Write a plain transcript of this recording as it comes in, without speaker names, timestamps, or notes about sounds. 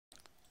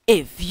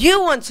If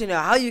you want to know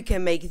how you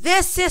can make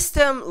this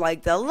system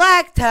like the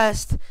lag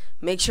test,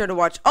 make sure to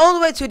watch all the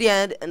way to the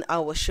end, and I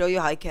will show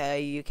you how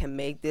you can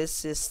make this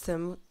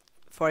system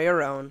for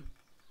your own.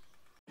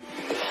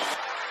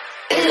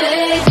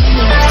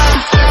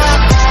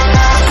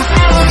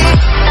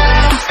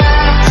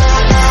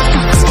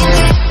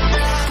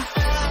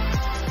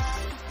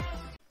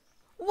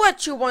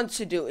 What you want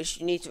to do is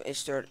you need to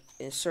insert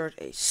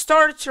a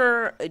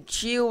starter, a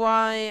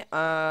GUI,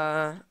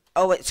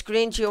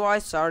 screen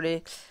GUI,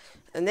 sorry,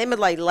 and name it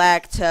like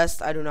lag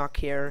test, I do not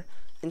care.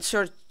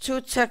 Insert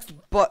two text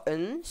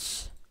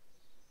buttons,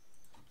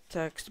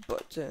 text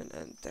button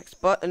and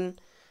text button.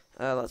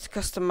 Let's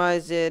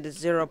customize it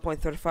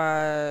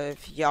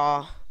 0.35,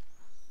 yeah.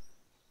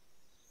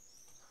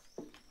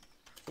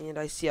 And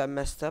I see I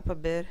messed up a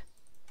bit.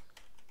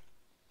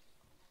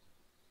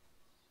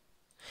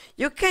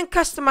 You can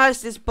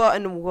customize this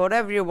button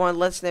whatever you want.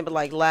 Let's name it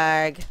like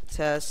lag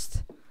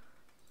test,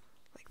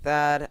 like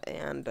that,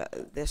 and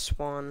this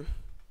one.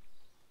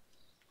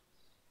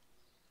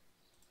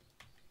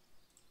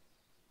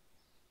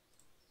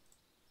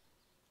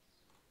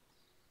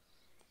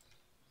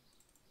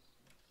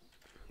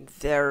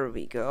 There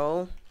we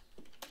go.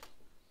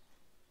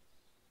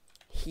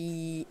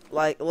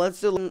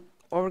 Let's do.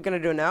 What we're gonna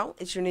do now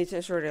is you need to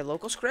insert a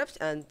local script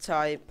and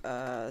type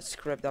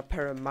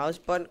script.parent mouse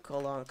button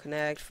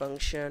 :connect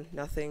function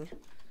nothing.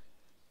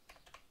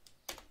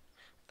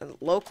 And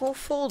local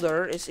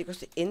folder is equals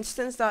to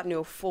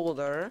instance.new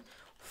folder.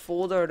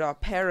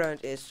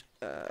 Folder.parent is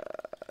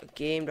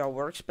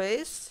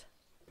game.workspace.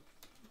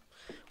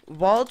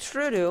 While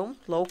true,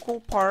 local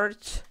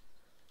part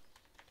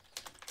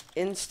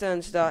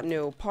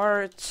instance.new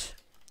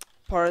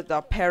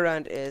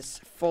part.parent is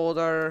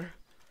folder.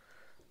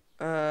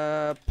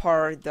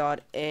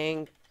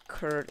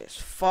 Part.anchored is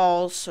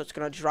false, so it's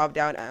gonna drop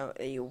down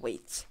and you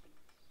wait.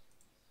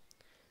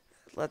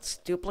 Let's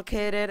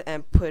duplicate it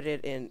and put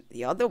it in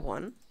the other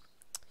one,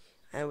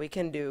 and we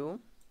can do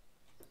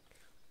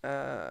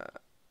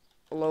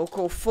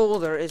local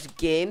folder is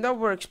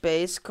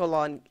game.workspace :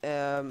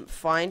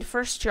 find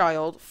first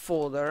child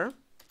folder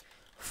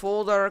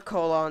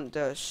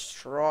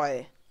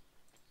destroy.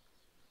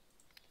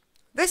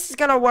 This is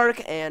gonna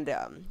work, and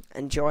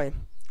enjoy.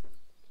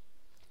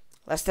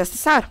 Let's test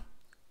this out.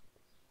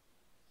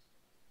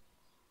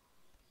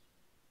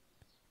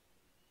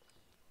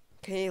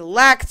 Okay,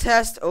 lag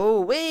test.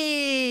 Oh,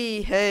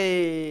 wait,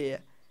 hey.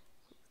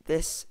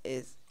 This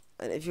is,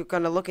 and if you're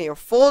gonna look in your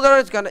folder,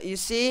 it's gonna, you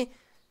see,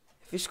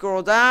 if you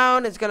scroll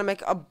down, it's gonna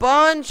make a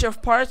bunch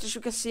of parts, as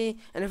you can see.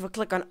 And if we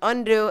click on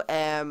undo,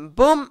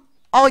 boom,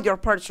 all your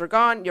parts are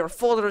gone. Your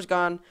folder is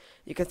gone.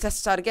 You can test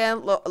this out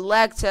again.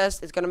 Lag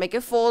test is gonna make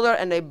a folder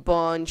and a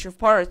bunch of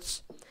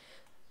parts.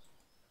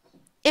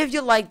 If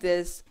you like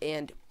this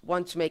and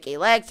want to make a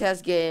lag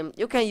test game,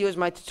 you can use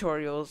my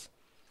tutorials.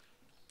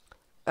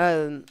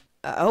 I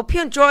hope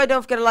you enjoyed.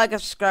 Don't forget to like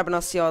and subscribe, and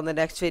I'll see you all in the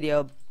next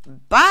video.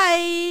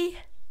 Bye!